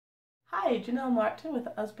Hi, Janelle Martin with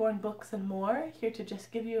Usborne Books and More, here to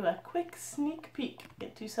just give you a quick sneak peek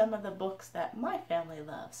into some of the books that my family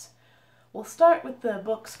loves. We'll start with the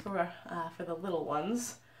books for the little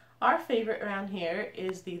ones. Our favorite around here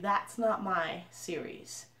is the That's Not My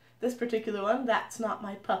series. This particular one, That's Not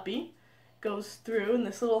My Puppy, goes through, and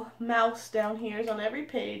this little mouse down here is on every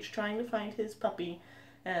page trying to find his puppy.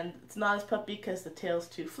 And it's not his puppy because the tail's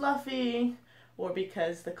too fluffy, or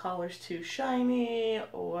because the collar's too shiny,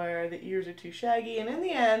 or the ears are too shaggy, and in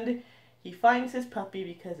the end, he finds his puppy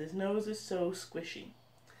because his nose is so squishy.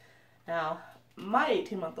 Now, my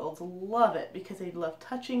 18-month-olds love it because they love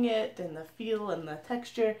touching it, and the feel and the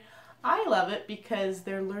texture. I love it because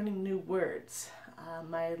they're learning new words.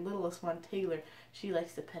 My littlest one, Taylor, she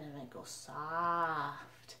likes to pet him and go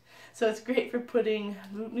soft. So it's great for putting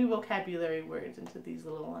new vocabulary words into these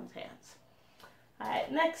little ones' hands.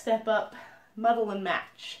 Alright, next step up, Muddle and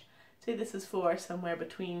Match. Say this is for somewhere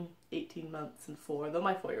between 18 months and 4, though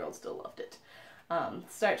my 4-year-old still loved it.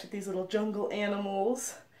 Starts with these little jungle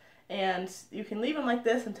animals, and you can leave them like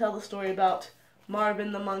this and tell the story about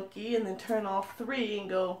Marvin the monkey, and then turn off 3 and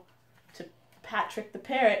go to Patrick the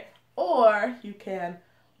parrot, or you can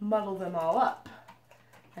muddle them all up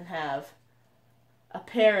and have a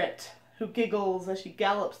parrot who giggles as she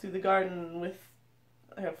gallops through the garden with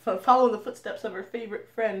follow the footsteps of her favorite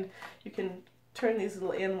friend. You can turn these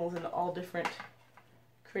little animals into all different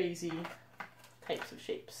crazy types of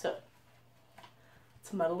shapes. So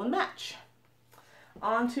it's Muddle and Match.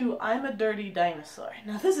 On to I'm a Dirty Dinosaur.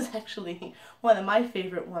 Now this is actually one of my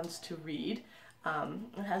favorite ones to read.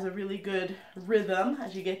 It has a really good rhythm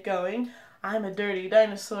as you get going. I'm a dirty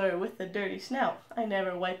dinosaur with a dirty snout. I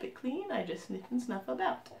never wipe it clean, I just sniff and snuff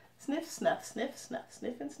about. Sniff, snuff, sniff, snuff,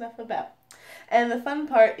 sniff and snuff about. And the fun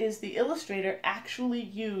part is the illustrator actually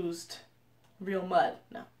used real mud.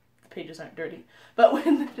 Now, the pages aren't dirty, but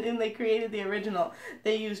when they created the original,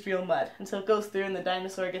 they used real mud. And so it goes through and the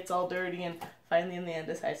dinosaur gets all dirty and finally in the end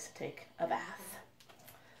decides to take a bath.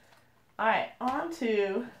 Alright, on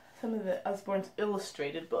to some of the Usborne's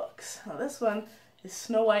illustrated books. Now this one is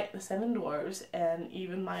Snow White and the Seven Dwarfs, and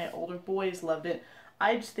even my older boys loved it.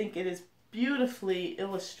 I just think it is beautifully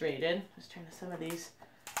illustrated. Just turn to some of these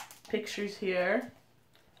pictures here.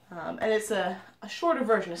 And it's a shorter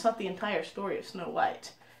version. It's not the entire story of Snow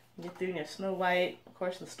White. You get through and you have Snow White, of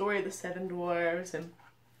course, the story of the Seven Dwarfs, and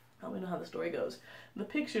we know how the story goes. The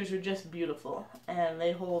pictures are just beautiful, and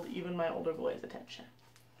they hold even my older boys' attention.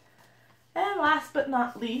 And last but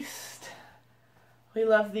not least, we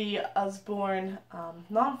love the Usborne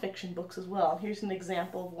nonfiction books as well. Here's an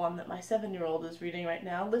example of one that my 7-year-old is reading right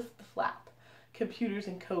now, Lift the Flap, Computers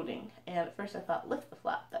and Coding. And at first I thought, lift the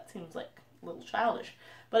flap, that seems like a little childish.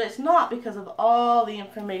 But it's not, because of all the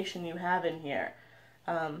information you have in here.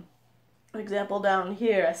 Example down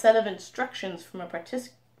here, a set of instructions from a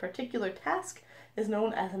particular task is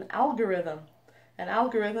known as an algorithm. An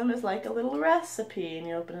algorithm is like a little recipe, and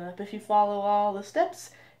you open it up. If you follow all the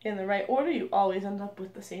steps in the right order, you always end up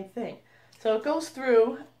with the same thing. So it goes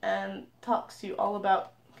through and talks to you all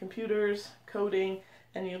about computers, coding,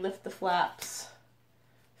 and you lift the flaps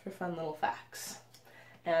for fun little facts.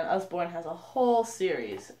 And Usborne has a whole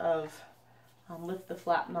series of Lift the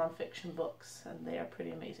Flap nonfiction books, and they are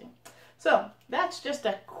pretty amazing. So that's just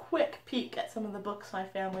a quick peek at some of the books my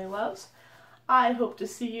family loves. I hope to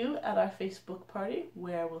see you at our Facebook party,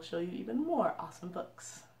 where we'll show you even more awesome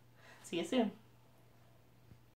books. See you soon.